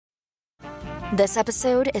This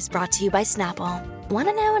episode is brought to you by Snapple. Want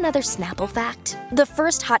to know another Snapple fact? The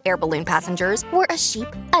first hot air balloon passengers were a sheep,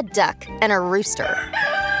 a duck, and a rooster.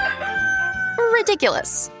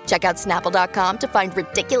 Ridiculous. Check out Snapple.com to find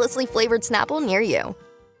ridiculously flavored Snapple near you.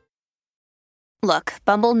 Look,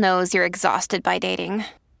 Bumble knows you're exhausted by dating.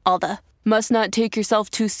 All the must not take yourself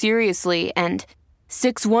too seriously and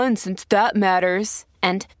 6'1" since that matters.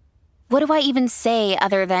 And what do I even say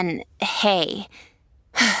other than hey?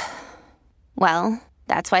 Well,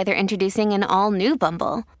 that's why they're introducing an all-new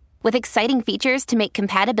Bumble with exciting features to make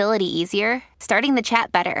compatibility easier, starting the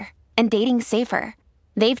chat better, and dating safer.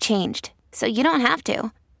 They've changed, so you don't have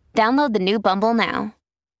to. Download the new Bumble now.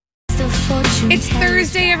 It's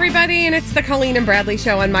Thursday, everybody, and it's the Colleen and Bradley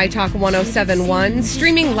Show on My Talk 1071,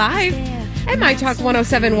 streaming live at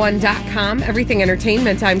MyTalk1071.com. Everything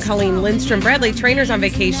Entertainment. I'm Colleen Lindstrom. Bradley Trainer's on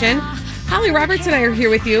vacation. Holly Roberts and I are here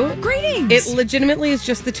with you. Greetings. It legitimately is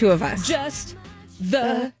just the two of us. Just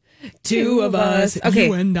the two of us. Okay.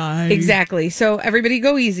 You and I. Exactly. So everybody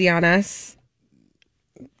go easy on us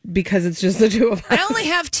because it's just the two of us. I only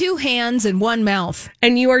have two hands and one mouth.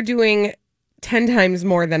 And you are doing 10 times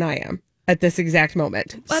more than I am at this exact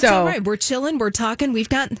moment. That's all right. We're chilling. We're talking. We've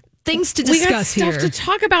got things to discuss here. We got stuff to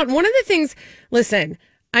talk about. One of the things, listen,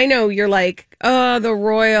 I know you're like, oh, the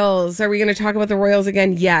Royals. Are we going to talk about the Royals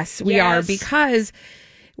again? Yes, we are, because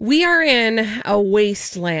we are in a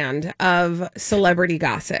wasteland of celebrity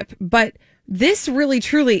gossip. But this really,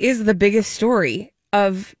 truly is the biggest story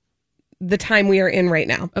of the time we are in right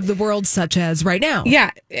now. Of the world, such as right now.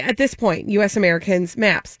 Yeah, at this point, U.S. Americans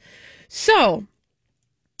maps. So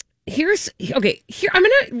here I'm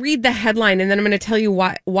going to read the headline and then I'm going to tell you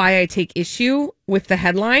why I take issue with the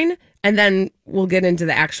headline, and then we'll get into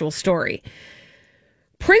the actual story.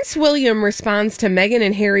 Prince William responds to Meghan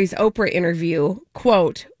and Harry's Oprah interview,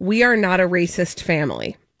 quote, "We are not a racist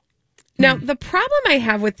family." Now, the problem I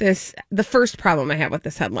have with this, the first problem I have with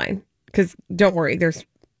this headline, because don't worry, there's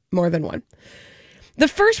more than one. The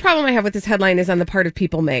first problem I have with this headline is on the part of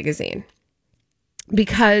People magazine,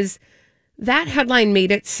 because that headline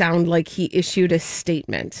made it sound like he issued a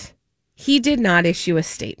statement. He did not issue a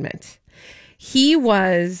statement. He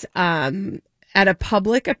was at a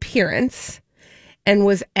public appearance and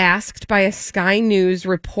was asked by a Sky News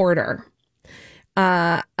reporter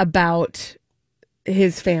about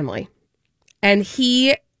his family. And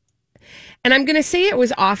I'm going to say it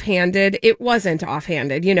was offhanded. It wasn't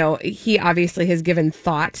offhanded. You know, he obviously has given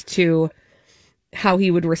thought to how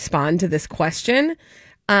he would respond to this question.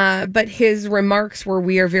 But his remarks were,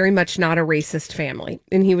 "We are very much not a racist family."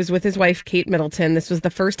 And he was with his wife, Kate Middleton. This was the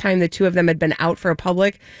first time the two of them had been out for a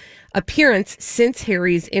public appearance since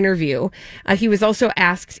Harry's interview. He was also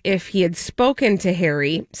asked if he had spoken to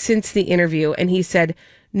Harry since the interview. And he said,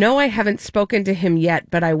 "No, I haven't spoken to him yet,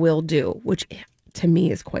 but I will do," which to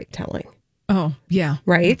me is quite telling. Oh, yeah.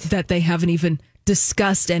 Right? That they haven't even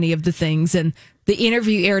discussed any of the things. And the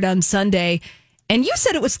interview aired on Sunday. And you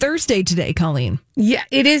said it was Thursday today, Colleen. Yeah,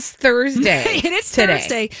 it is Thursday. It is today.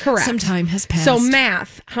 Thursday. Correct. Some time has passed. So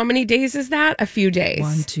math, how many days is that? A few days.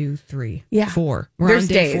 1, 2, 3, Yeah. 4. We're There's on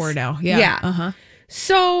day days. 4 now. Yeah. Yeah. Uh-huh.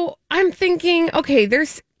 So I'm thinking, okay, you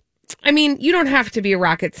don't have to be a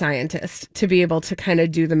rocket scientist to be able to kind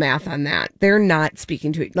of do the math on that. They're not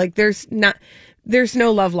speaking to it. Like there's no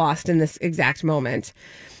love lost in this exact moment.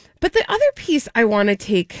 But the other piece I want to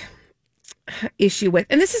take issue with,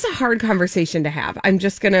 and this is a hard conversation to have. I'm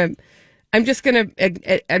just gonna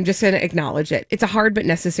acknowledge it. It's a hard but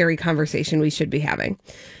necessary conversation we should be having.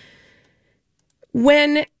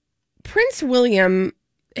 When Prince William,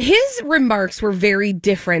 his remarks were very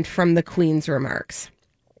different from the Queen's remarks.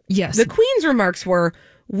 Yes. The Queen's remarks were,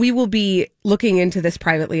 "We will be looking into this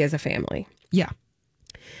privately as a family." Yeah.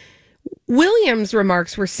 William's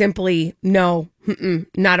remarks were simply, "No,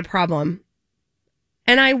 not a problem."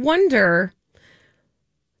 And I wonder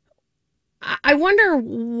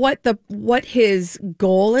what his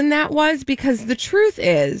goal in that was, because the truth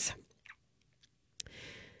is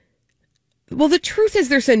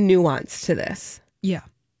there's a nuance to this. Yeah.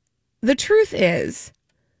 The truth is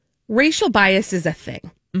racial bias is a thing.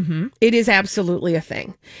 Mm-hmm. It is absolutely a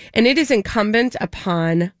thing. And it is incumbent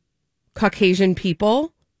upon Caucasian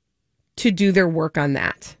people to do their work on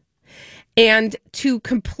that. And to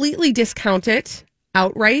completely discount it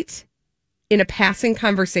outright in a passing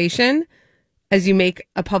conversation as you make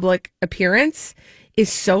a public appearance is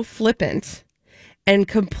so flippant and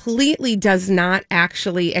completely does not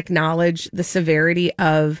actually acknowledge the severity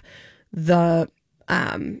of the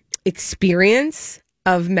experience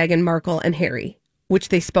of Meghan Markle and Harry, which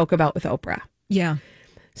they spoke about with Oprah. Yeah.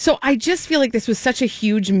 So I just feel like this was such a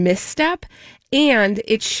huge misstep, and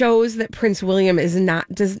it shows that Prince William is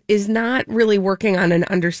not really working on an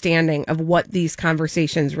understanding of what these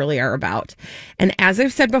conversations really are about. And as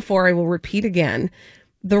I've said before, I will repeat again,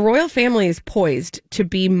 the royal family is poised to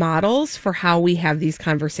be models for how we have these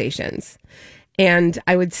conversations. And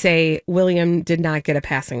I would say William did not get a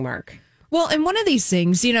passing mark. Well, and one of these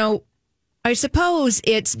things, I suppose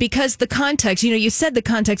it's because the context, you said the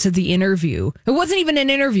context of the interview. It wasn't even an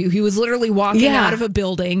interview. He was literally walking out of a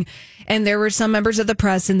building, and there were some members of the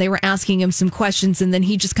press, and they were asking him some questions, and then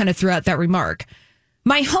he just kind of threw out that remark.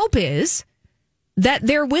 My hope is that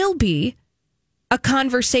there will be a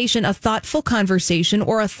conversation, a thoughtful conversation,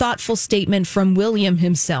 or a thoughtful statement from William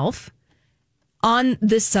himself on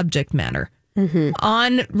this subject matter,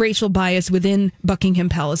 on racial bias within Buckingham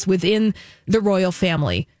Palace, within the royal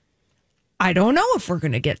family. I don't know if we're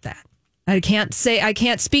going to get that. I can't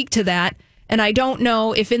speak to that. And I don't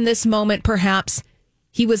know if in this moment, perhaps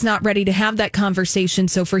he was not ready to have that conversation.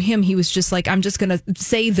 So for him, he was just like, I'm just going to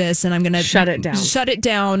say this and I'm going to shut it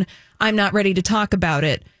down. I'm not ready to talk about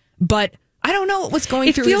it. But I don't know what was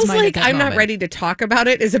going through his mind. It feels like I'm not ready to talk about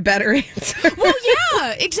it is a better answer. Well,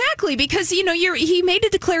 yeah, exactly. Because, he made a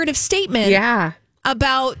declarative statement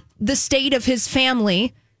about the state of his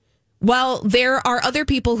family. Well, there are other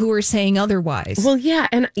people who are saying otherwise. Well,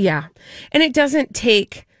 and it doesn't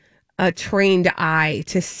take a trained eye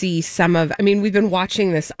to see we've been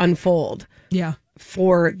watching this unfold. Yeah.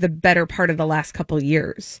 For the better part of the last couple of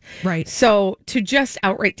years. Right. So to just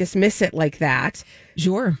outright dismiss it like that.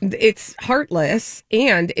 Sure. It's heartless,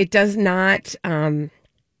 and it does not.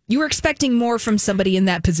 You were expecting more from somebody in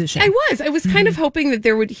that position. I was kind of hoping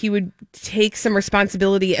that he would take some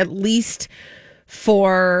responsibility, at least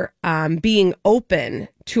for being open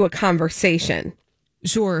to a conversation.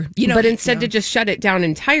 Sure. But instead to just shut it down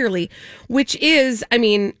entirely, which is,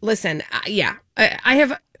 listen, I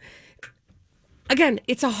have, again,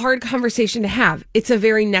 it's a hard conversation to have. It's a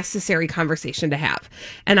very necessary conversation to have.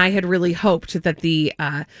 And I had really hoped that the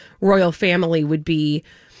royal family would be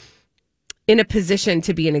in a position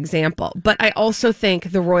to be an example. But I also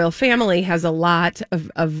think the royal family has a lot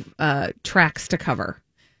of tracks to cover.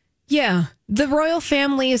 Yeah. The royal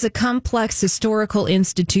family is a complex historical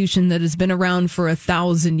institution that has been around for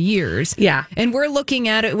 1,000 years. Yeah. And we're looking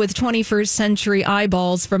at it with 21st century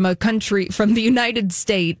eyeballs from the United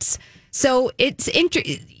States. So it's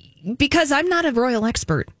because I'm not a royal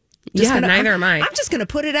expert. Neither am I. I'm just going to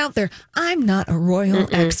put it out there. I'm not a royal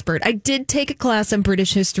expert. I did take a class in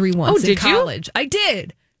British history once in college. I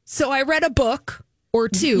did. So I read a book or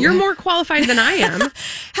two. You're more qualified than I am.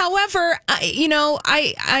 However,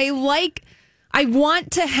 I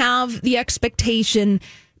want to have the expectation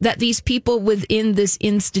that these people within this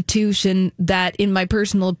institution that, in my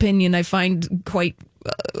personal opinion, I find quite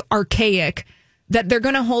archaic, that they're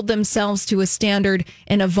going to hold themselves to a standard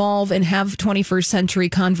and evolve and have 21st century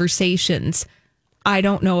conversations. I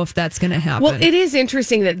don't know if that's going to happen. Well, it is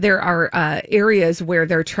interesting that there are areas where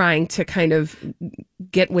they're trying to kind of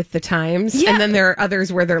get with the times. Yeah. And then there are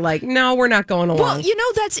others where they're like, no, we're not going along.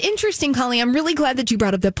 Well, that's interesting, Colleen. I'm really glad that you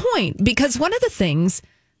brought up the point, because one of the things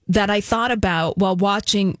that I thought about while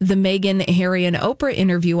watching the Meghan, Harry, and Oprah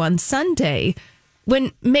interview on Sunday,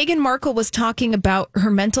 when Meghan Markle was talking about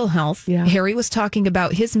her mental health, Harry was talking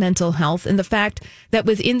about his mental health, and the fact that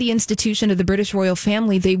within the institution of the British royal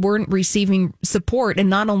family, they weren't receiving support. And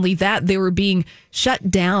not only that, they were being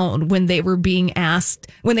shut down when they were being asked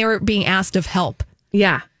of help.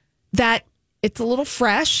 Yeah. That it's a little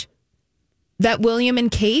fresh that William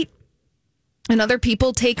and Kate and other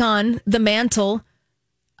people take on the mantle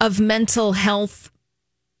of mental health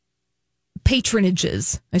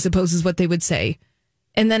patronages, I suppose is what they would say.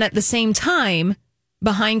 And then at the same time,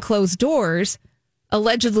 behind closed doors,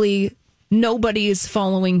 allegedly nobody is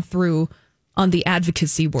following through on the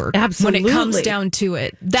advocacy work. Absolutely. When it comes down to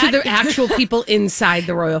it. To the actual people inside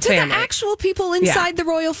the royal family. To the actual people inside the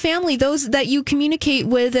royal family, those that you communicate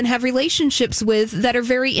with and have relationships with that are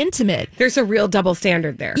very intimate. There's a real double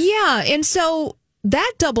standard there. Yeah, and so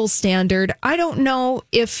that double standard, I don't know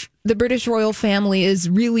if the British royal family is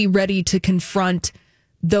really ready to confront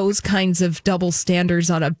those kinds of double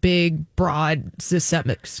standards on a big, broad,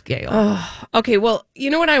 systemic scale. Oh, okay, well,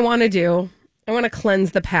 you know what I want to do? I want to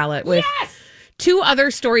cleanse the palate with two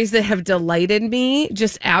other stories that have delighted me,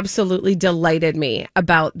 just absolutely delighted me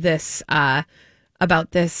about this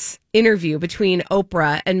interview between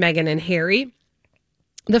Oprah and Meghan and Harry.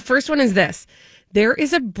 The first one is this. There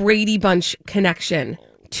is a Brady Bunch connection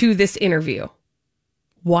to this interview.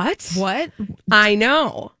 What? What? I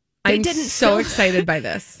know. I'm so excited by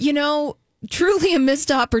this. truly a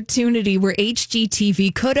missed opportunity where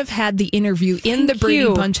HGTV could have had the interview in the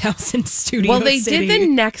Brady Bunch house in Studio Well, they City. did the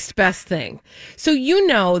next best thing. So you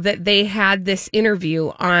know that they had this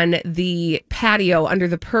interview on the patio under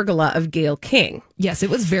the pergola of Gayle King. Yes, it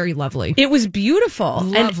was very lovely. It was beautiful.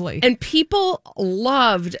 Lovely. And people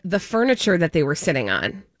loved the furniture that they were sitting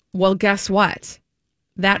on. Well, guess what?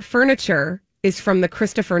 That furniture is from the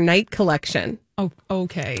Christopher Knight collection. Oh,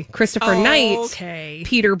 okay. Christopher Knight, Okay.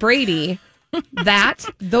 Peter Brady,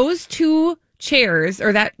 those chairs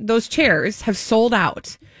have sold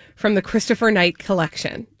out from the Christopher Knight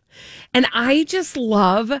collection. And I just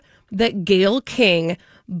love that Gayle King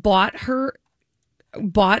bought her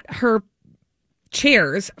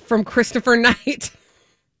chairs from Christopher Knight.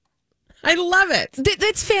 I love it.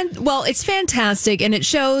 It's fantastic, and it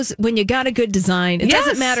shows when you got a good design. It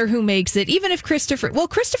doesn't matter who makes it, even if Christopher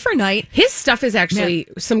Knight. His stuff is actually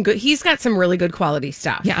some good. He's got some really good quality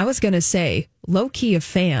stuff. Yeah, I was going to say, low key a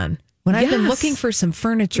fan. When I've been looking for some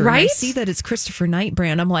furniture, and I see that it's Christopher Knight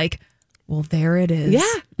brand, I'm like, well, there it is.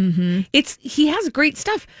 Yeah. Mm-hmm. He has great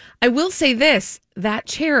stuff. I will say this, that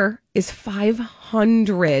chair is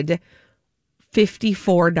 $554.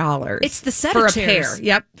 It's the set for of a chairs. pair.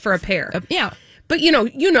 Yep, for a pair. Yeah. But you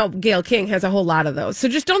know, Gayle King has a whole lot of those. So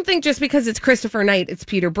just don't think just because it's Christopher Knight, it's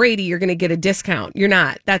Peter Brady, you're going to get a discount. You're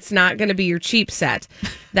not. That's not going to be your cheap set.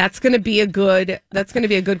 That's going to be a good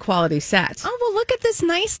quality set. Oh, well, look at this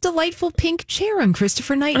nice, delightful pink chair on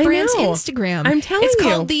Christopher Knight brand's Instagram. I'm telling you. It's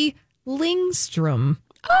called the Lingstrom.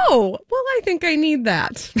 Oh, well, I think I need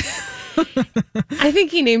that. I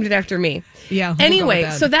think he named it after me. Yeah. Anyway,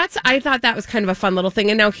 so I thought that was kind of a fun little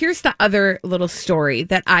thing. And now here's the other little story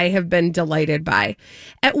that I have been delighted by.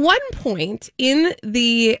 At one point in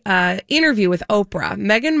the interview with Oprah,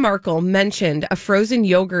 Meghan Markle mentioned a frozen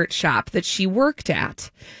yogurt shop that she worked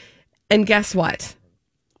at. And guess what?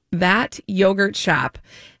 That yogurt shop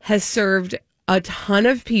has served a ton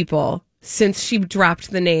of people since she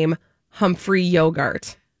dropped the name Humphrey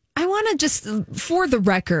Yogurt. I want to just, for the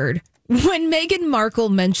record, when Meghan Markle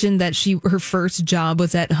mentioned that her first job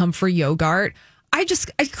was at Humphrey Yogurt, I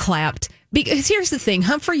clapped. Because here's the thing,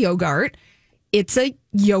 Humphrey Yogurt, it's a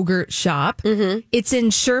yogurt shop. Mm-hmm. It's in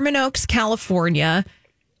Sherman Oaks, California.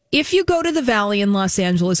 If you go to the Valley in Los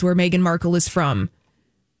Angeles, where Meghan Markle is from,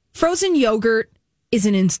 frozen yogurt is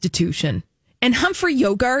an institution. And Humphrey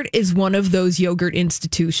Yogurt is one of those yogurt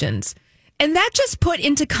institutions. And that just put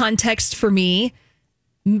into context for me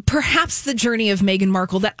perhaps the journey of Meghan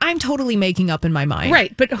Markle that I'm totally making up in my mind.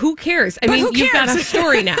 Right, but who cares? I mean, you've got a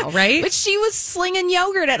story now, right? But she was slinging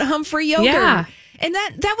yogurt at Humphrey Yogurt. Yeah. And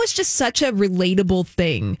that was just such a relatable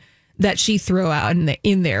thing that she threw out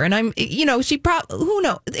in there. And who knows?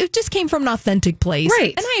 It just came from an authentic place.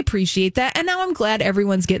 Right. And I appreciate that. And now I'm glad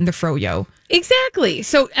everyone's getting the froyo. Exactly.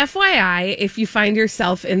 So FYI, if you find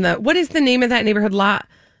yourself in what is the name of that neighborhood?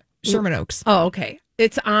 Sherman Oaks. Oh, okay.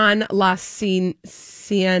 It's on La Cienega.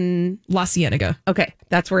 Okay,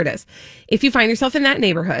 that's where it is. If you find yourself in that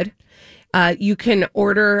neighborhood, you can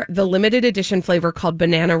order the limited edition flavor called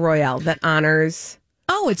Banana Royale that honors.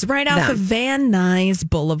 Oh, it's right off of Van Nuys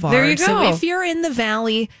Boulevard. There you go. So if you're in the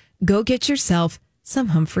Valley, go get yourself some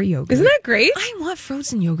Humphrey yogurt. Isn't that great? I want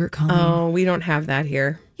frozen yogurt, Colleen. Oh, we don't have that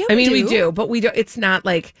here. Yeah, we do, but we don't. It's not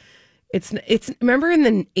like it's. Remember in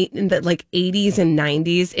the like 80s and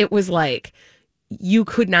 90s, it was like. You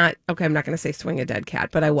could not. Okay, I'm not going to say swing a dead cat,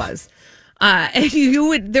 but I was.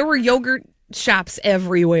 And there were yogurt shops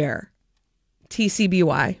everywhere.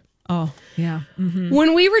 TCBY. Oh, yeah. Mm-hmm.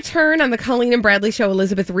 When we return on the Colleen and Bradley Show,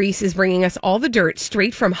 Elizabeth Reese is bringing us all the dirt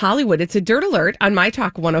straight from Hollywood. It's a Dirt Alert on My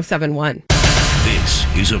Talk 107.1. This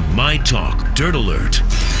is a My Talk Dirt Alert.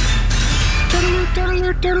 Dirt Alert, Dirt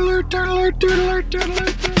Alert, Dirt Alert, Dirt Alert, Dirt Alert, Dirt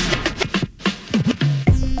Alert.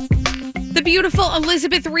 The beautiful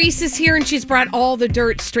Elizabeth Reese is here, and she's brought all the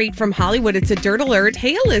dirt straight from Hollywood. It's a Dirt Alert.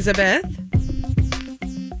 Hey, Elizabeth.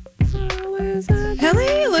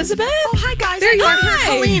 Hey, Elizabeth. Oh, hi, guys. There you are.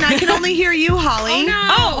 Colleen. I can only hear you, Holly. Oh, no.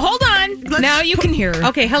 Oh, hold on. Now you can hear.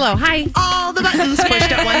 Okay, hello. Hi. All the buttons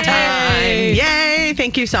pushed at one time. Yay.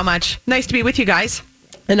 Thank you so much. Nice to be with you guys.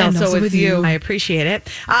 And also with you. I appreciate it.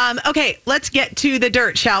 Okay, let's get to the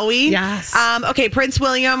dirt, shall we? Yes. Okay, Prince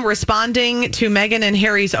William responding to Meghan and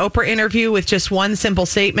Harry's Oprah interview with just one simple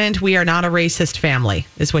statement. We are not a racist family,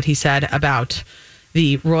 is what he said about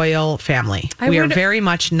the royal family. We are very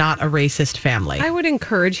much not a racist family. I would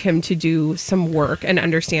encourage him to do some work and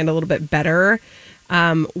understand a little bit better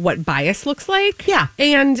what bias looks like. Yeah.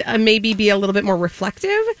 And maybe be a little bit more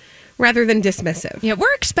reflective rather than dismissive. Yeah,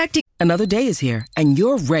 we're expecting. Another day is here, and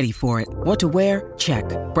you're ready for it. What to wear? Check.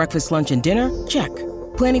 Breakfast, lunch, and dinner? Check.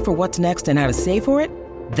 Planning for what's next and how to save for it?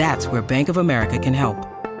 That's where Bank of America can help.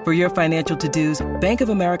 For your financial to-dos, Bank of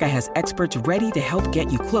America has experts ready to help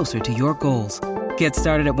get you closer to your goals. Get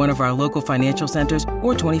started at one of our local financial centers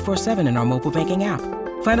or 24/7 in our mobile banking app.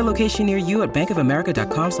 Find a location near you at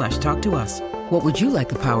bankofamerica.com/talktous. What would you like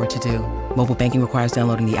the power to do? Mobile banking requires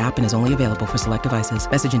downloading the app and is only available for select devices.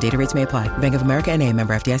 Message and data rates may apply. Bank of America N.A.,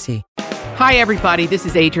 member FDIC. Hi, everybody. This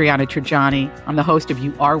is Adriana Trajani. I'm the host of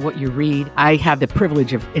You Are What You Read. I have the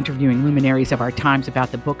privilege of interviewing luminaries of our times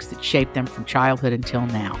about the books that shaped them from childhood until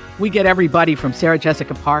now. We get everybody from Sarah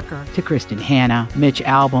Jessica Parker to Kristen Hanna, Mitch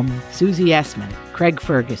Albom, Susie Essman, Craig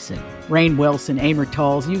Ferguson, Rainn Wilson, Amor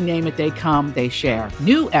Tolls, you name it, they come, they share.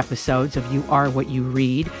 New episodes of You Are What You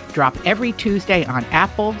Read drop every Tuesday on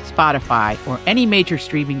Apple, Spotify, or any major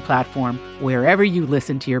streaming platform wherever you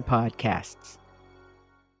listen to your podcasts.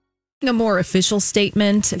 A more official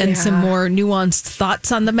statement and some more nuanced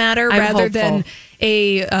thoughts on the matter rather than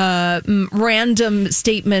a random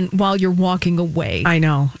statement while you're walking away. I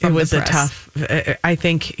know. It was a tough. I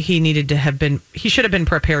think he should have been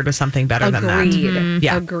prepared with something better than that. Agreed.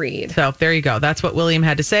 Yeah. Agreed. So there you go. That's what William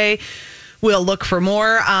had to say. We'll look for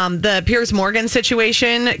more. The Piers Morgan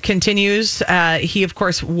situation continues. He, of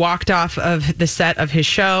course, walked off of the set of his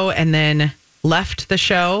show and then left the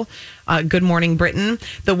show. Good Morning Britain.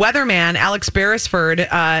 The weatherman, Alex Beresford,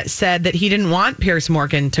 said that he didn't want Piers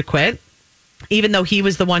Morgan to quit, even though he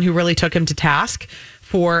was the one who really took him to task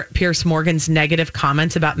for Piers Morgan's negative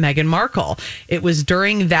comments about Meghan Markle. It was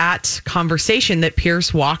during that conversation that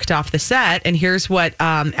Piers walked off the set, and here's what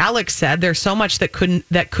Alex said. There's so much that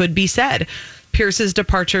could be said. Piers's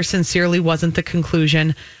departure sincerely wasn't the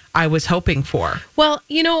conclusion I was hoping for. Well,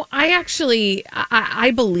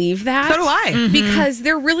 I believe that. So do I. Because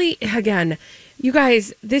they're really, again, you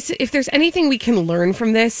guys, if there's anything we can learn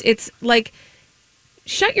from this, it's like,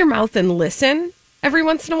 shut your mouth and listen every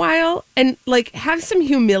once in a while and have some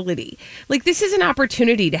humility. This is an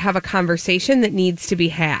opportunity to have a conversation that needs to be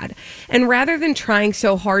had. And rather than trying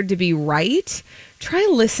so hard to be right, try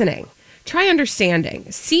listening. Try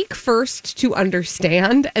understanding. Seek first to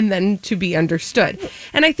understand and then to be understood.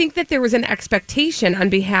 And I think that there was an expectation on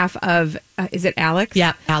behalf of, is it Alex?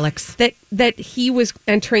 Yeah, Alex. That he was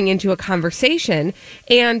entering into a conversation,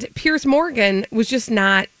 and Piers Morgan was just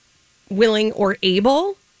not willing or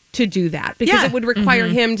able to do that because it would require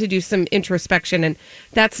him to do some introspection, and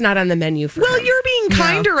that's not on the menu for him. Well, you're being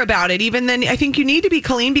kinder about it even than I think you need to be,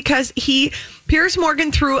 Colleen, because Piers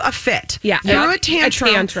Morgan threw a fit. Yeah. Threw a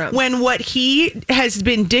tantrum when what he has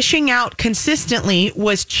been dishing out consistently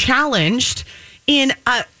was challenged in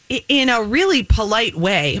a really polite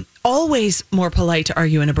way. Always more polite to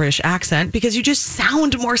argue in a British accent because you just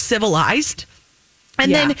sound more civilized.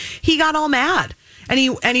 And then he got all mad. And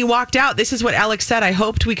he walked out. This is what Alex said. I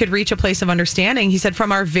hoped we could reach a place of understanding. He said,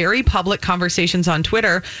 from our very public conversations on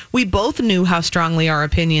Twitter, we both knew how strongly our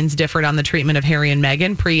opinions differed on the treatment of Harry and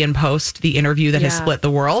Meghan pre and post the interview that has split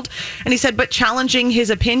the world. And he said, but challenging his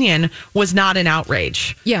opinion was not an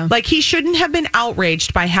outrage. Yeah. He shouldn't have been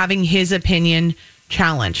outraged by having his opinion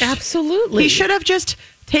challenged. Absolutely. He should have just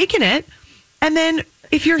taken it and then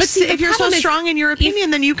if you're so strong in your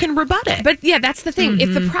opinion, then you can rebut it. But that's the thing.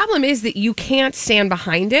 If the problem is that you can't stand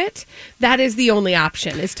behind it, that is the only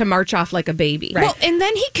option, is to march off like a baby. Right. Well, and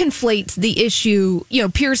then he conflates the issue,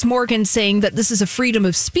 Piers Morgan saying that this is a freedom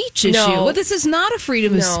of speech issue. No. Well, this is not a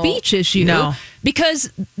freedom of speech issue. No.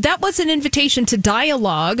 Because that was an invitation to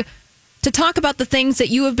dialogue, to talk about the things that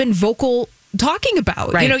you have been vocal talking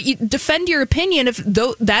about. Right. You defend your opinion if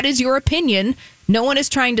that is your opinion. No one is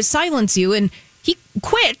trying to silence you. And he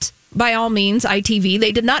quit, by all means, ITV.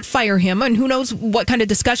 They did not fire him, and who knows what kind of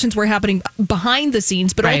discussions were happening behind the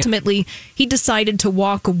scenes, but ultimately he decided to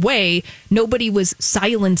walk away. Nobody was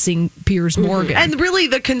silencing Piers Morgan. And really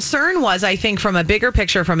the concern was, I think, from a bigger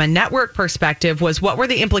picture, from a network perspective, was what were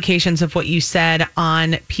the implications of what you said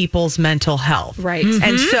on people's mental health? Right.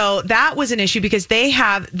 And so that was an issue because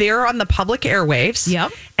they're on the public airwaves.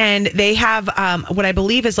 Yep. And they have what I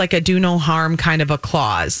believe is like a do no harm kind of a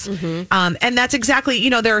clause. And that's exactly,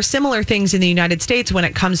 there are similar things in the United States when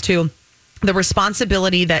it comes to the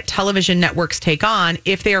responsibility that television networks take on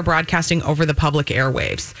if they are broadcasting over the public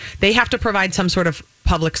airwaves. They have to provide some sort of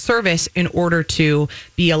public service in order to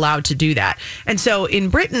be allowed to do that. And so in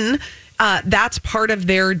Britain, that's part of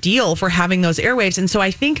their deal for having those airwaves. And so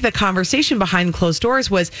I think the conversation behind closed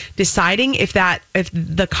doors was deciding if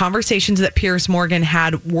the conversations that Piers Morgan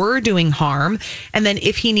had were doing harm, and then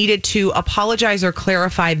if he needed to apologize or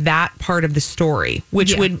clarify that part of the story,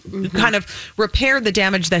 which would kind of repair the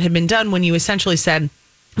damage that had been done when you essentially said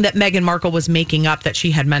that Meghan Markle was making up that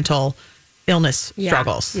she had mental illness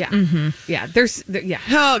struggles. Yeah. Yeah. Yeah.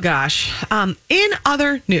 Oh, gosh. In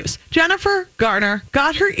other news, Jennifer Garner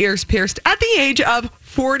got her ears pierced at the age of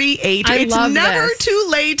 48. It's never too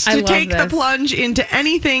late to take the plunge into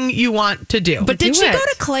anything you want to do. But did she go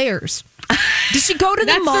to Claire's? Did she go to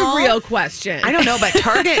the mall? That's the real question. I don't know, but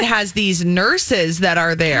Target has these nurses that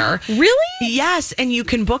are there. Really? Yes, and you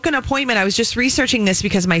can book an appointment. I was just researching this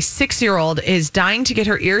because my 6-year-old is dying to get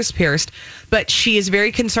her ears pierced, but she is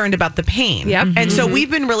very concerned about the pain. Yep. And so we've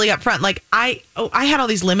been really upfront. Like I had all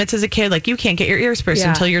these limits as a kid. Like you can't get your ears pierced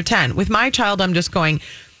until you're 10. With my child, I'm just going,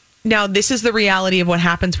 now this is the reality of what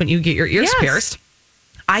happens when you get your ears pierced.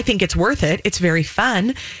 I think it's worth it. It's very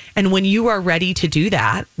fun. And when you are ready to do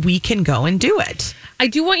that, we can go and do it. I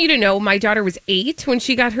do want you to know my daughter was 8 when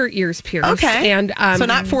she got her ears pierced. Okay. And so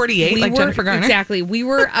not 48 like Jennifer Garner. Exactly. We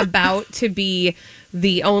were about to be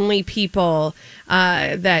the only people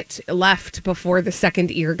that left before the second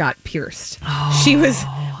ear got pierced. She was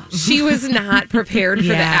not prepared for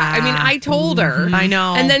that. I mean, I told her. I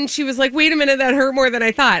know. And then she was like, wait a minute, that hurt more than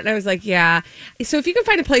I thought. And I was like, yeah. So if you can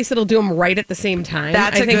find a place that'll do them right at the same time.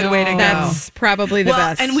 That's a good way to go. That's probably the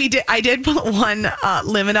best. And I did put one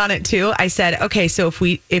limit on it too. I said, okay, so if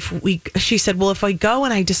we, she said, well, if I go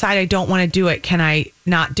and I decide I don't want to do it, can I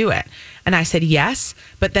not do it? And I said, yes,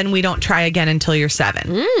 but then we don't try again until you're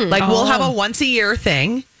 7. We'll have a once a year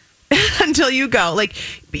thing until you go. Like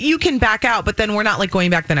you can back out, but then we're not like going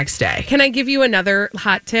back the next day. Can I give you another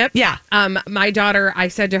hot tip? Yeah. My daughter, I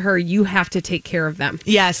said to her, you have to take care of them.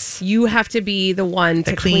 Yes. You have to be the one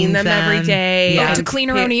to clean them every day. Yeah. To clean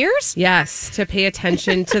her own ears? Yes. To pay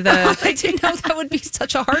attention to the... I didn't know that would be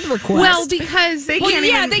such a hard request. Well, because... they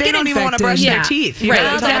don't even want to brush their teeth.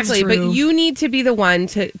 Right, exactly. But you need to be the one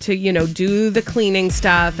to do the cleaning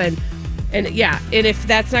stuff and if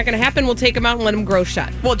that's not going to happen, we'll take them out and let them grow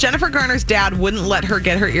shut. Well, Jennifer Garner's dad wouldn't let her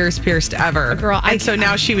get her ears pierced ever. So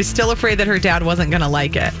now she was still afraid that her dad wasn't going to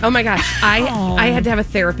like it. Oh my gosh. I had to have a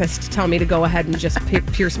therapist tell me to go ahead and just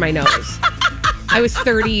pierce my nose. I was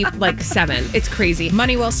 37. It's crazy.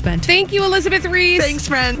 Money well spent. Thank you, Elizabeth Reese. Thanks,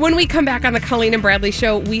 friend. When we come back on the Colleen and Bradley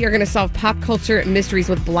Show, we are going to solve pop culture mysteries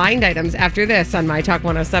with blind items after this on My Talk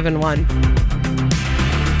 107.1.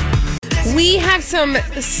 We have some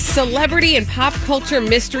celebrity and pop culture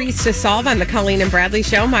mysteries to solve on the Colleen and Bradley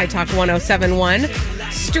Show, My Talk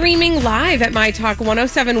 107.1. Streaming live at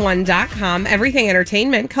MyTalk1071.com. Everything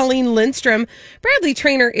Entertainment. Colleen Lindstrom. Bradley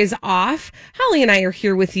Trainer is off. Holly and I are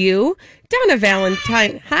here with you. Donna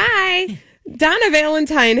Valentine. Hi. Donna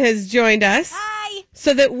Valentine has joined us. Hi.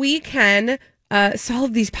 So that we can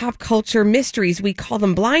solve these pop culture mysteries. We call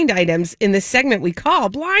them blind items. In this segment, we call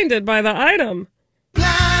Blinded by the Item.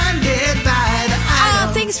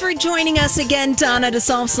 Thanks for joining us again, Donna, to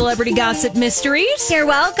solve celebrity gossip mysteries. You're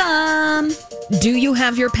welcome. Do you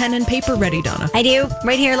have your pen and paper ready, Donna? I do.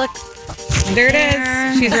 Right here, look. There it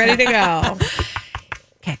is. She's ready to go.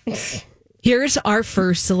 Okay. Here's our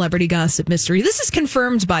first celebrity gossip mystery. This is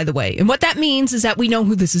confirmed, by the way. And what that means is that we know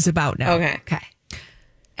who this is about now. Okay.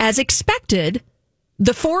 As expected,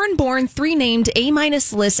 the foreign-born 3-named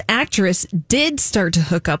A-list actress did start to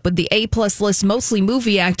hook up with the A-plus list mostly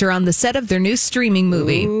movie actor on the set of their new streaming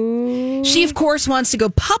movie. Ooh. She, of course, wants to go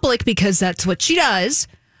public because that's what she does.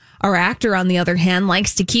 Our actor, on the other hand,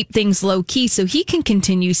 likes to keep things low-key so he can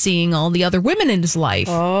continue seeing all the other women in his life.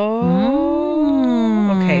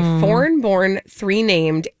 Oh. Okay. Foreign-born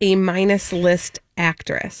 3-named A-list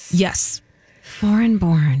actress. Yes.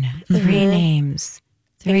 Foreign-born 3 names.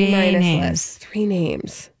 3 names. 3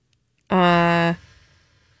 names. No,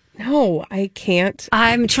 I can't.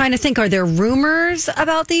 I'm trying to think. Are there rumors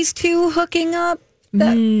about these two hooking up?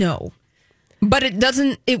 No. But it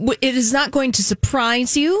doesn't. It is not going to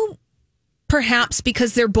surprise you, perhaps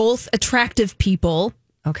because they're both attractive people.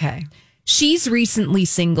 Okay. She's recently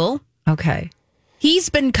single. Okay. He's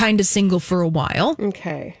been kind of single for a while.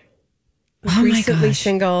 Okay. Oh recently my gosh.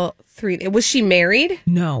 single. 3. Was she married?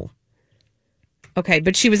 No. Okay,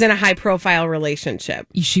 but she was in a high-profile relationship.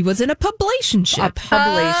 She was in a publicationship. A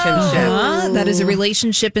publicationship. That is a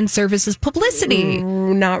relationship in services publicity.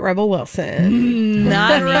 Not Rebel Wilson.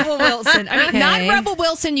 Not Rebel Wilson. I mean, not Rebel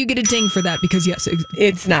Wilson. You get a ding for that because, yes.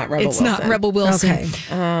 It's not Rebel Wilson. It's not Rebel Wilson. Okay.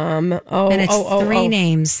 And it's 3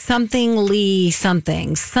 names. Something Lee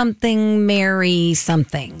something. Something Mary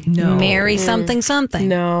something. No. Mary something something.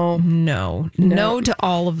 No. No to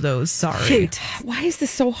all of those. Sorry. Shoot. Why is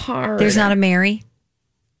this so hard? There's not a Mary?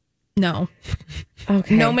 No.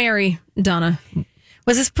 Okay. No Mary, Donna.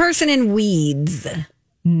 Was this person in Weeds?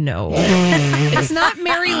 No. It's not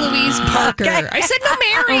Mary Louise Parker. Okay. I said no,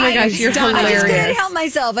 Mary. Oh my gosh, you're I just hilarious. couldn't help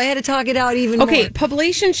myself. I had to talk it out even more. Okay,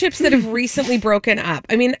 publicationships that have recently broken up.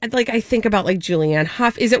 I mean, like, I think about like Julianne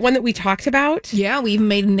Hough. Is it one that we talked about? Yeah, we even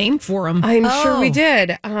made a name for him. I'm sure we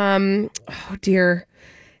did. Oh dear.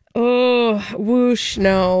 Oh, whoosh,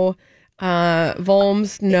 no.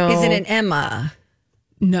 Volms, no. Is it an Emma?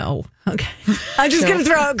 No. Okay. I'm just going to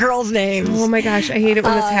throw out girls' names. Oh my gosh, I hate it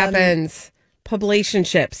when this happens.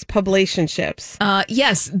 Publicationships.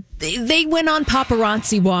 Yes, they went on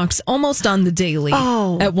paparazzi walks almost on the daily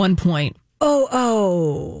at one point.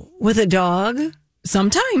 Oh, with a dog?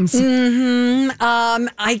 Sometimes.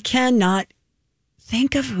 I cannot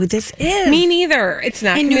think of who this is. Me neither. It's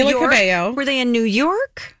not in Camila New York? Cabello. Were they in New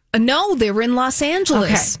York? No, they were in Los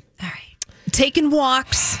Angeles. Okay. All right. Taking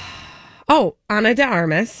walks. Oh, Ana de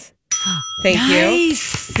Armas. Thank you.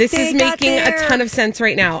 This is making a ton of sense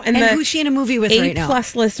right now. And who's she in a movie with right now? A+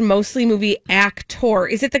 list, mostly movie actor.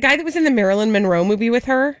 Is it the guy that was in the Marilyn Monroe movie with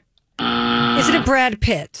her? Is it a Brad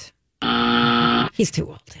Pitt? He's too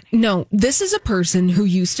old. No, this is a person who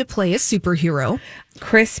used to play a superhero.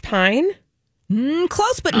 Chris Pine?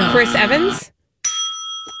 Close, but no. Chris Evans?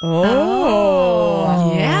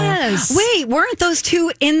 Oh. Yes. Wait, weren't those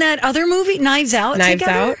two in that other movie, Knives Out? Knives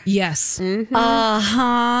together? Out? Yes. Mm-hmm.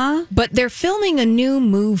 Uh-huh. But they're filming a new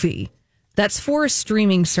movie that's for a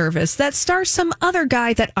streaming service that stars some other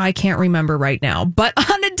guy that I can't remember right now. But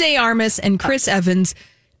Ana de Armas and Chris Evans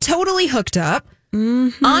totally hooked up.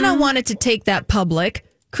 Mm-hmm. Ana wanted to take that public.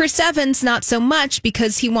 Chris Evans, not so much,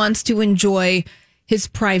 because he wants to enjoy his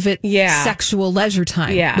private sexual leisure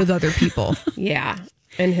time with other people. Yeah,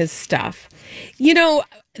 and his stuff. You know,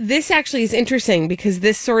 this actually is interesting because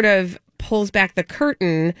this sort of pulls back the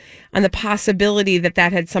curtain on the possibility that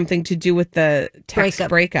had something to do with the text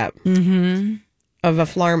breakup of a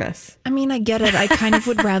Flarmus. I mean, I get it. I kind of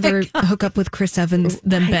would rather hook up with Chris Evans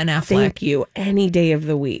than Ben Affleck. Thank you. Any day of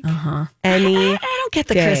the week. Uh-huh. Any I don't get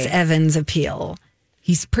the Chris Evans appeal.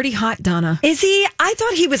 He's pretty hot, Donna. Is he? I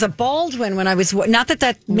thought he was a Baldwin when I was... Not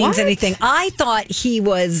that means anything. I thought he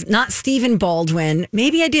was not Stephen Baldwin.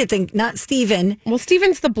 Maybe I did think not Stephen. Well,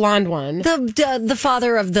 Stephen's the blonde one. The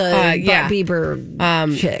father of the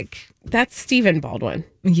Bieber chick. That's Stephen Baldwin.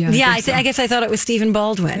 Yeah, I guess I thought it was Stephen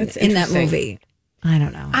Baldwin in that movie. I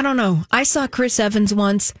don't know. I saw Chris Evans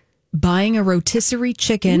once buying a rotisserie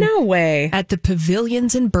chicken. No way. At the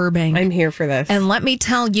Pavilions in Burbank. I'm here for this. And let me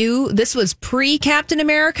tell you, this was pre-Captain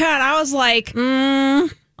America, and I was like,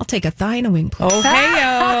 I'll take a thigh and a wing, please. Oh,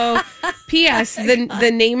 hey-o. P.S.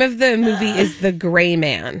 The name of the movie is The Gray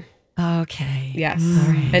Man. Okay. Yes.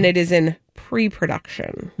 Right. And it is in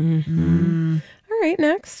pre-production. Mm-hmm. All right,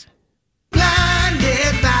 next.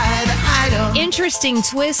 Blinded by the item. Interesting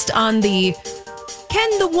twist on the...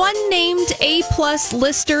 Can the one named A+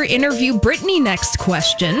 lister interview Britney next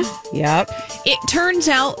question? Yep. It turns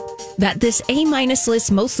out that this A- list,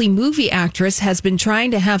 mostly movie actress, has been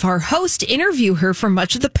trying to have our host interview her for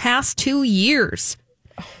much of the past 2 years.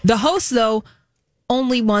 The host, though,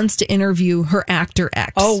 only wants to interview her actor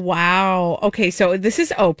ex. Oh, wow. Okay, so this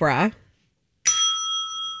is Oprah.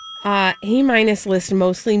 A- list,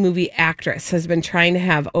 mostly movie actress, has been trying to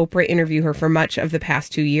have Oprah interview her for much of the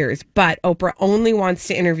past 2 years, but Oprah only wants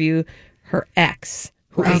to interview her ex,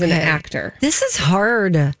 who is an actor. This is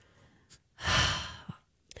hard.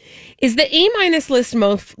 Is the A- list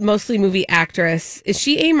mostly movie actress, is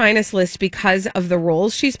she A- list because of the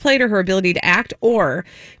roles she's played or her ability to act, or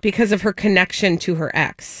because of her connection to her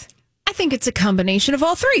ex? I think it's a combination of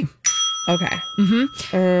all three. Okay.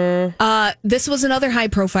 This was another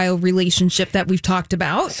high-profile relationship that we've talked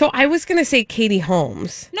about. So I was going to say Katie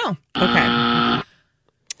Holmes. No. Okay.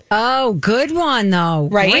 Oh, good one, though.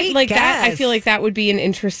 Right? Great like guess. that. I feel like that would be an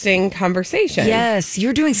interesting conversation. Yes,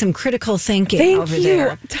 you're doing some critical thinking over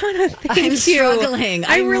there. Donna, thank I'm you. struggling.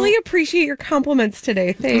 I really appreciate your compliments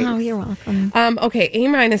today. Thanks. Oh, you're welcome. Okay,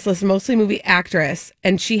 A- list, mostly movie actress,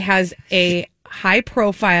 and she has a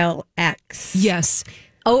high-profile ex. Yes.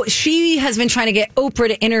 Oh, she has been trying to get Oprah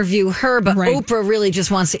to interview her, but Right. Oprah really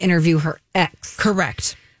just wants to interview her ex.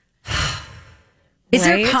 Correct. Is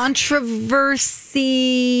there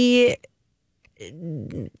controversy?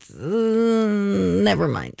 Never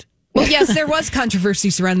mind. Well, yes, there was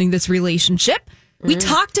controversy surrounding this relationship. We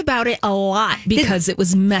talked about it a lot because it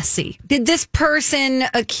was messy. Did this person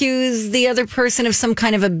accuse the other person of some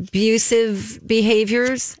kind of abusive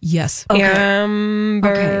behaviors? Yes. Okay.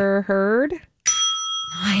 Amber Heard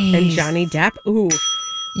and Johnny Depp. Ooh.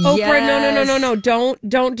 Oprah, no.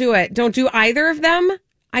 Don't do it. Don't do either of them.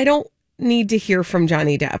 I don't need to hear from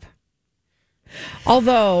Johnny Depp.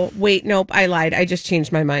 Although, wait, nope, I lied. I just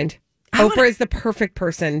changed my mind. Oprah is the perfect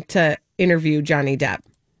person to interview Johnny Depp.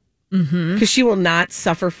 Because she will not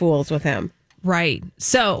suffer fools with him. Right.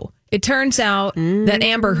 So it turns out that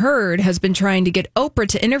Amber Heard has been trying to get Oprah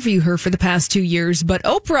to interview her for the past 2 years, but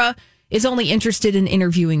Oprah is only interested in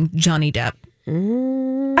interviewing Johnny Depp.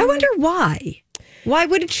 I wonder why. Why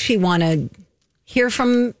wouldn't she want to hear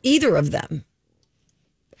from either of them?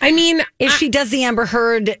 I mean, if she does the Amber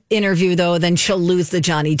Heard interview, though, then she'll lose the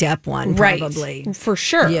Johnny Depp one, probably. Right, for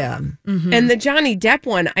sure. Yeah. And the Johnny Depp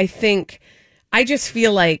one, I just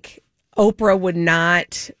feel like Oprah would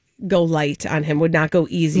not go light on him, would not go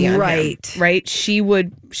easy on him. Right? She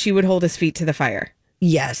would hold his feet to the fire.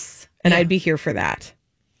 Yes. And I'd be here for that.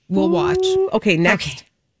 We'll watch. Okay, next.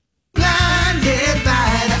 Blinded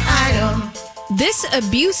by the item. This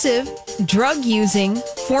abusive, drug-using,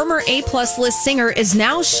 former A-plus list singer is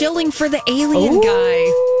now shilling for the alien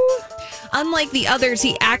guy. Unlike the others,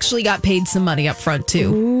 he actually got paid some money up front,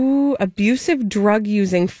 too. Ooh, abusive,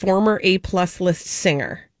 drug-using, former A-plus list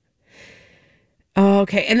singer.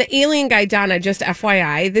 Okay, and the alien guy, Donna, just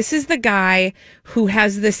FYI, this is the guy who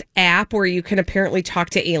has this app where you can apparently talk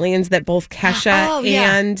to aliens that both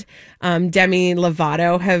Kesha and Demi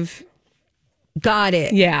Lovato have... Got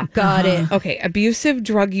it. Yeah. Got it. Okay, abusive,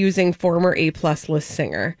 drug-using, former A-plus list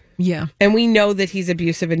singer. Yeah. And we know that he's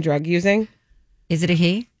abusive and drug-using. Is it a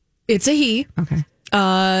he? It's a he. Okay.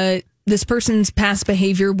 This person's past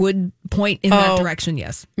behavior would point in that direction,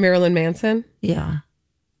 yes. Marilyn Manson? Yeah.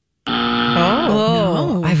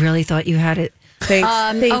 Oh. No. I really thought you had it.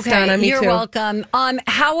 Thanks, okay, Donna. Me you're too. welcome.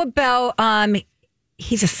 How about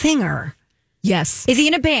he's a singer? Yes. Is he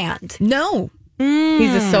in a band? No.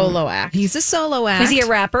 He's a solo act. He's a solo act. Is he a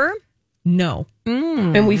rapper? No.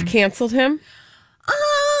 And we've canceled him?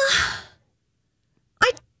 I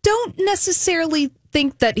don't necessarily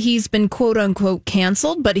think that he's been quote unquote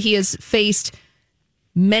canceled, but he has faced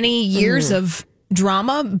many years of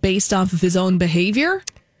drama based off of his own behavior.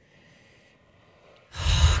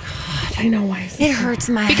 I know why. It hurts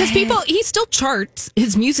my Because head. he still charts.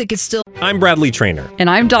 His music is still... I'm Bradley Trainer.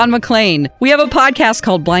 And I'm Don McClain. We have a podcast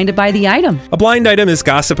called Blinded by the Item. A blind item is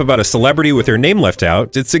gossip about a celebrity with their name left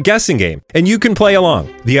out. It's a guessing game, and you can play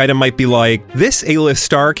along. The item might be like, this A-list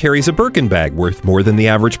star carries a Birkin bag worth more than the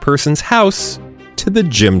average person's house to the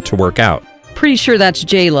gym to work out. Pretty sure that's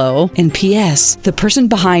J-Lo. And P.S. the person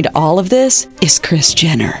behind all of this is Kris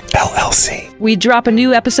Jenner, LLC. We drop a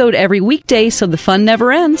new episode every weekday so the fun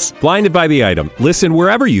never ends. Blinded by the Item. Listen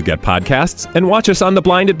wherever you get podcasts and watch us on the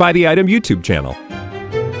Blinded by the Item YouTube channel.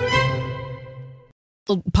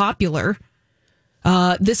 Popular.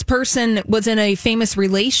 This person was in a famous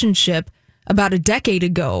relationship about a decade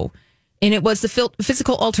ago, and it was the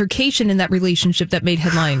physical altercation in that relationship that made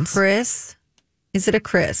headlines. Chris? Is it a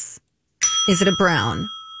Chris? Is it a Brown?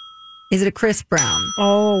 Is it a Chris Brown?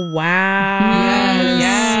 Oh, wow.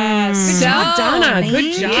 Yes. Good job, Donna.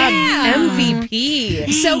 Good job. Yeah.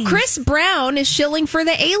 MVP. So Chris Brown is shilling for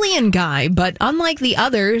the alien guy, but unlike the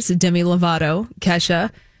others, Demi Lovato, Kesha,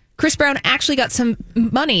 Chris Brown actually got some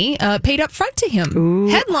money paid up front to him. Ooh.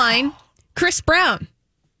 Headline, Chris Brown.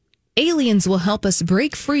 Aliens will help us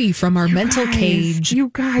break free from our mental cage. You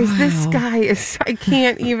guys, this guy is, I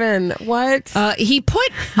can't even, what? He put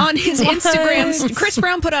on his Instagram, Chris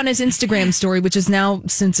Brown put on his Instagram story, which is now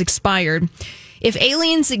since expired. If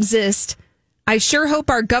aliens exist, I sure hope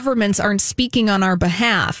our governments aren't speaking on our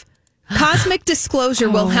behalf. Cosmic disclosure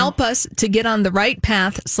will help us to get on the right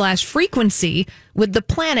path / frequency with the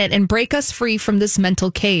planet and break us free from this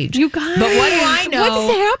mental cage. You guys. But what do I know?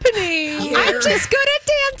 What's happening? I'm just good at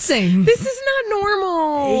dancing. This is not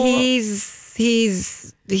normal.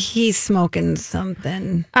 He's smoking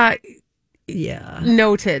something. Yeah.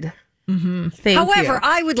 Noted. Mm-hmm. Thank However, you.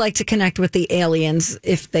 I would like to connect with the aliens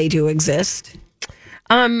if they do exist.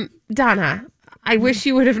 Donna, I wish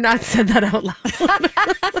you would have not said that out loud.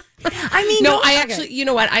 I mean, no, I actually, you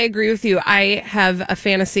know what? I agree with you. I have a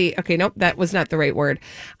fantasy. Okay, nope, that was not the right word.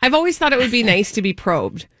 I've always thought it would be nice to be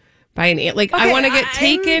probed by an alien. Like, I want to get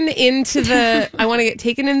taken into the. I want to get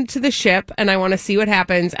taken into the ship, and I want to see what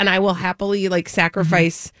happens, and I will happily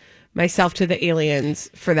sacrifice myself to the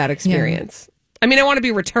aliens for that experience. Yeah. I mean, I want to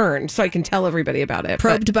be returned so I can tell everybody about it.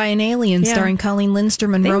 Probed by an Alien, starring Colleen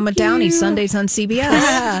Lindstrom and Roma Downey, Sundays on CBS.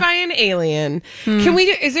 Probed by an alien. Can we?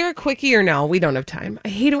 Is there a quickie or no? We don't have time. I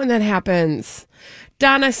hate it when that happens.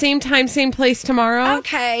 Donna, same time, same place tomorrow.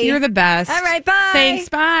 Okay. You're the best. All right, bye. Thanks,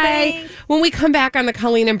 bye. Thanks. When we come back on the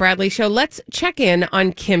Colleen and Bradley show, let's check in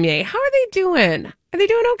on Kimye. How are they doing? Are they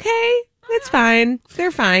doing okay? It's fine. They're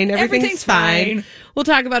fine. Everything's fine. We'll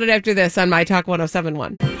talk about it after this on My Talk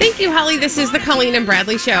 1071. Thank you, Holly. This is the Colleen and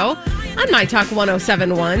Bradley show. on My Talk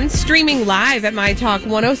 1071, streaming live at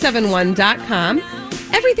MyTalk1071.com.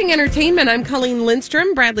 Everything Entertainment. I'm Colleen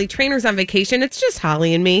Lindstrom. Bradley Trainor's on vacation. It's just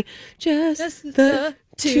Holly and me. Just the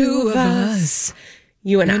two of us.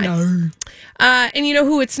 You and I. And you know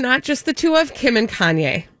who it's not just the two of? Kim and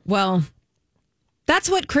Kanye. Well, that's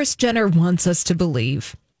what Kris Jenner wants us to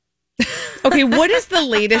believe. Okay, what is the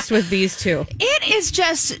latest with these two? It is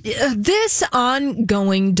just this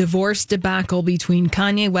ongoing divorce debacle between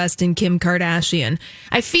Kanye West and Kim Kardashian.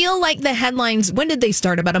 I feel like the headlines, when did they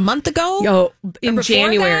start? About a month ago? Oh, in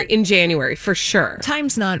January. In January, for sure.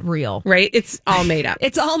 Time's not real. Right? It's all made up.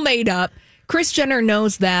 It's all made up. Kris Jenner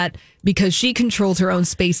knows that because she controls her own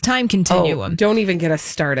space-time continuum. Oh, don't even get us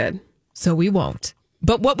started. So we won't.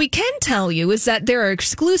 But what we can tell you is that there are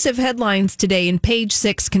exclusive headlines today in Page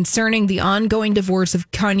 6 concerning the ongoing divorce of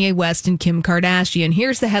Kanye West and Kim Kardashian.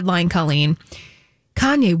 Here's the headline, Colleen.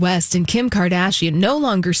 Kanye West and Kim Kardashian no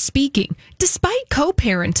longer speaking, despite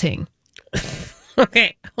co-parenting.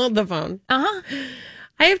 Okay, hold the phone. I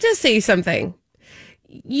have to say something.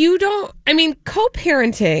 Co-parenting,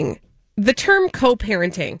 the term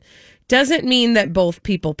co-parenting doesn't mean that both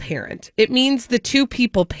people parent. It means the two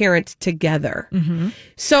people parent together. Mm-hmm.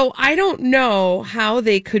 So I don't know how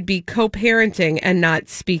they could be co-parenting and not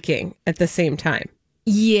speaking at the same time.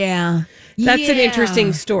 Yeah. That's an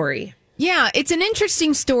interesting story. Yeah, it's an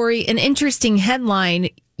interesting story, an interesting headline.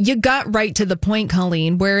 You got right to the point,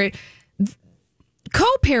 Colleen, where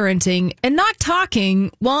co-parenting and not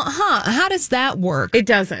talking, well, how does that work? It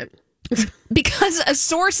doesn't. Because a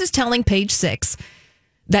source is telling Page 6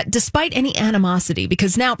 that despite any animosity,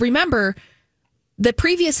 because now remember, the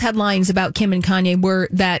previous headlines about Kim and Kanye were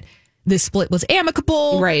that the split was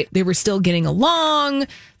amicable. Right. They were still getting along.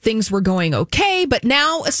 Things were going okay. But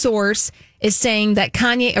now a source is saying that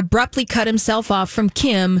Kanye abruptly cut himself off from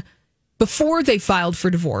Kim before they filed for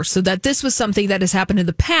divorce. So that this was something that has happened in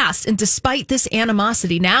the past. And despite this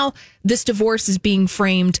animosity, now this divorce is being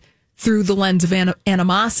framed through the lens of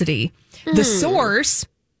animosity. The source,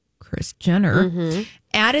 Kris Jenner,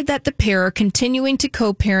 added that the pair are continuing to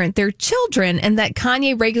co-parent their children and that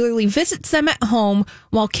Kanye regularly visits them at home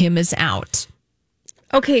while Kim is out.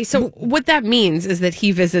 Okay, so what that means is that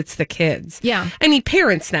he visits the kids. Yeah. And he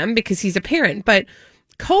parents them because he's a parent. But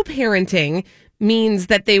co-parenting means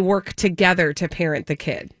that they work together to parent the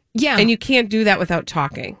kid. Yeah. And you can't do that without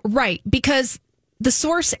talking. Right, because the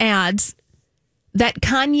source adds that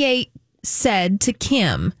Kanye said to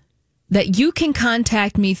Kim that you can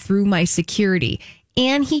contact me through my security.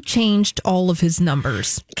 And he changed all of his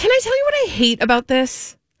numbers. Can I tell you what I hate about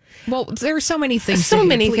this? Well, there are so many things. So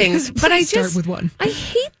many things. But I start with one. I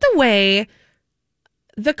hate the way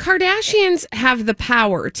the Kardashians have the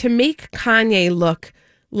power to make Kanye look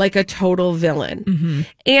like a total villain. Mm-hmm.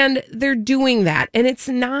 And they're doing that. And it's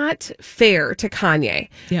not fair to Kanye,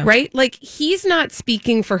 right? Like, he's not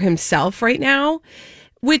speaking for himself right now,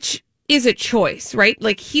 which is a choice, right?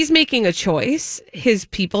 Like, he's making a choice. His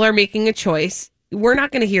people are making a choice. We're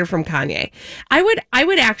not going to hear from Kanye. I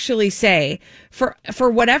would actually say for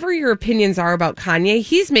whatever your opinions are about Kanye,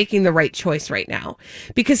 he's making the right choice right now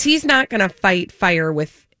because he's not going to fight fire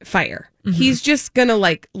with fire. Mm-hmm. He's just going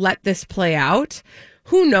to let this play out.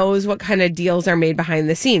 Who knows what kind of deals are made behind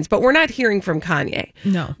the scenes, but we're not hearing from Kanye.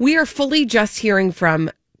 No. We are fully just hearing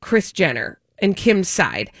from Kris Jenner and Kim's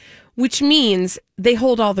side, which means they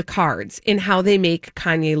hold all the cards in how they make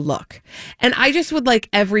Kanye look. And I just would like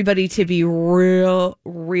everybody to be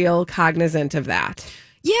real cognizant of that.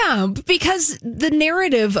 Yeah, because the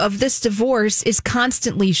narrative of this divorce is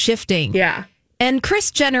constantly shifting. Yeah. And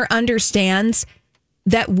Kris Jenner understands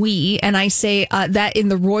that we, and I say that in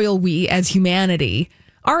the royal we as humanity,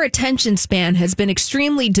 our attention span has been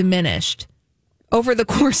extremely diminished over the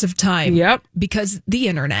course of time. Yep. Because the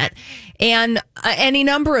internet and any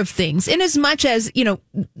number of things, in as much as,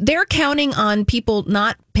 they're counting on people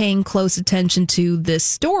not paying close attention to this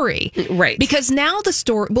story. Right. Because now the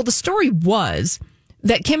story was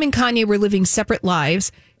that Kim and Kanye were living separate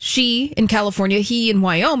lives. She in California, he in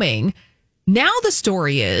Wyoming. Now the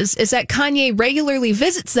story is that Kanye regularly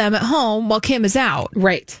visits them at home while Kim is out.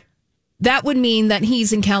 Right. That would mean that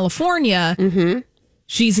he's in California. Mm-hmm.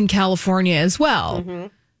 She's in California as well. Mm-hmm.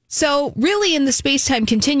 So really in the space-time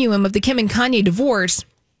continuum of the Kim and Kanye divorce,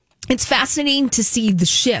 it's fascinating to see the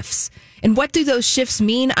shifts. And what do those shifts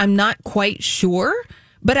mean? I'm not quite sure.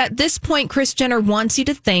 But at this point, Kris Jenner wants you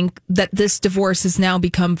to think that this divorce has now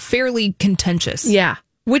become fairly contentious. Yeah.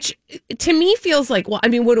 Which to me feels like, well, I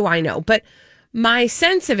mean, what do I know? But my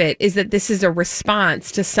sense of it is that this is a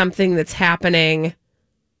response to something that's happening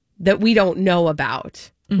that we don't know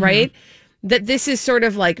about, right? that this is sort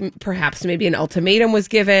of like perhaps maybe an ultimatum was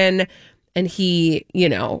given and he,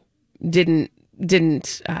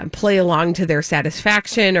 didn't play along to their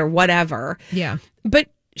satisfaction or whatever. Yeah. But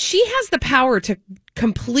she has the power to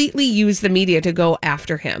completely use the media to go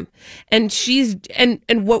after him. And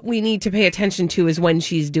and what we need to pay attention to is when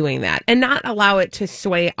she's doing that and not allow it to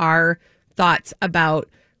sway our thoughts about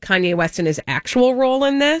Kanye West and his actual role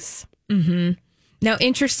in this. Mm-hmm. Now,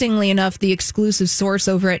 interestingly enough, the exclusive source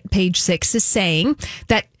over at Page Six is saying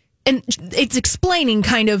that, and it's explaining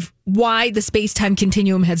kind of why the space-time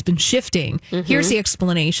continuum has been shifting. Mm-hmm. Here's the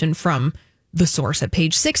explanation from the source at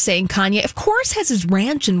Page Six, saying Kanye, of course, has his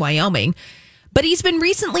ranch in Wyoming, but he's been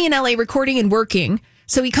recently in LA recording and working,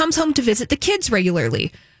 so he comes home to visit the kids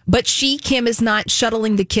regularly. But Kim, is not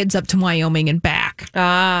shuttling the kids up to Wyoming and back.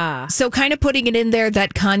 So kind of putting it in there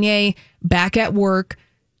that Kanye back at work,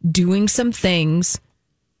 doing some things,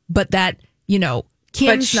 but that, Kim's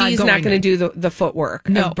but she's not going to do the footwork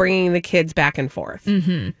of bringing the kids back and forth.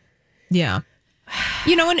 Mm-hmm. Yeah.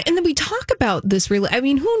 And then we talk about this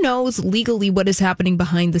really, who knows legally what is happening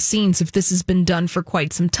behind the scenes if this has been done for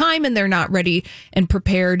quite some time and they're not ready and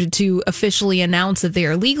prepared to officially announce that they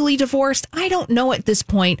are legally divorced. I don't know at this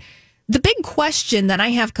point. The big question that I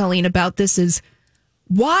have, Colleen, about this is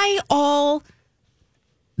why all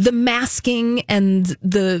the masking and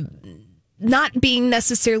the not being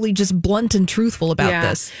necessarily just blunt and truthful about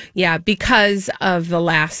this. Yeah, because of the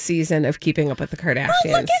last season of Keeping Up with the Kardashians. Oh,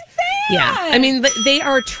 look at that! Yeah, they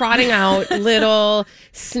are trotting out little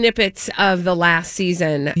snippets of the last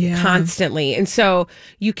season constantly. And so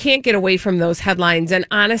you can't get away from those headlines. And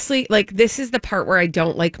honestly, this is the part where I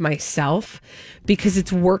don't like myself because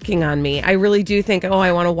it's working on me. I really do think,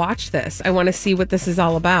 I want to watch this. I want to see what this is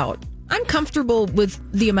all about. I'm comfortable with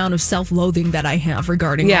the amount of self-loathing that I have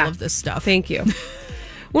regarding all of this stuff. Thank you.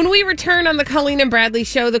 When we return on the Colleen and Bradley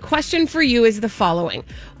Show, the question for you is the following.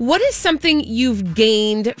 What is something you've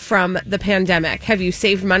gained from the pandemic? Have you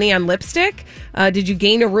saved money on lipstick? Did you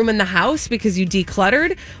gain a room in the house because you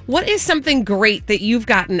decluttered? What is something great that you've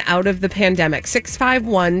gotten out of the pandemic?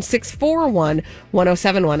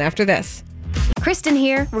 651-641-1071 after this. Kristen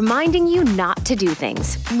here, reminding you not to do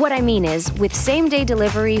things. What I mean is, with same-day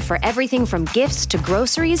delivery for everything from gifts to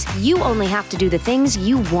groceries, you only have to do the things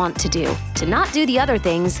you want to do. To not do the other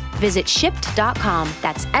things, visit Shipt.com.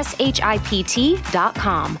 That's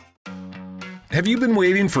SHIPT.com. Have you been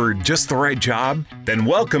waiting for just the right job? Then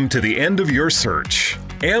welcome to the end of your search.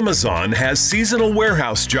 Amazon has seasonal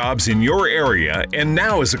warehouse jobs in your area, and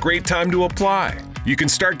now is a great time to apply. You can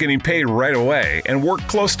start getting paid right away and work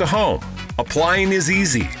close to home. Applying is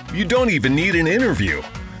easy. You don't even need an interview.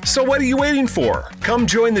 So what are you waiting for? Come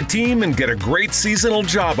join the team and get a great seasonal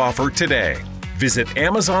job offer today. Visit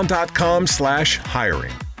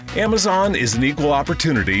Amazon.com/hiring. Amazon is an equal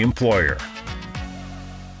opportunity employer.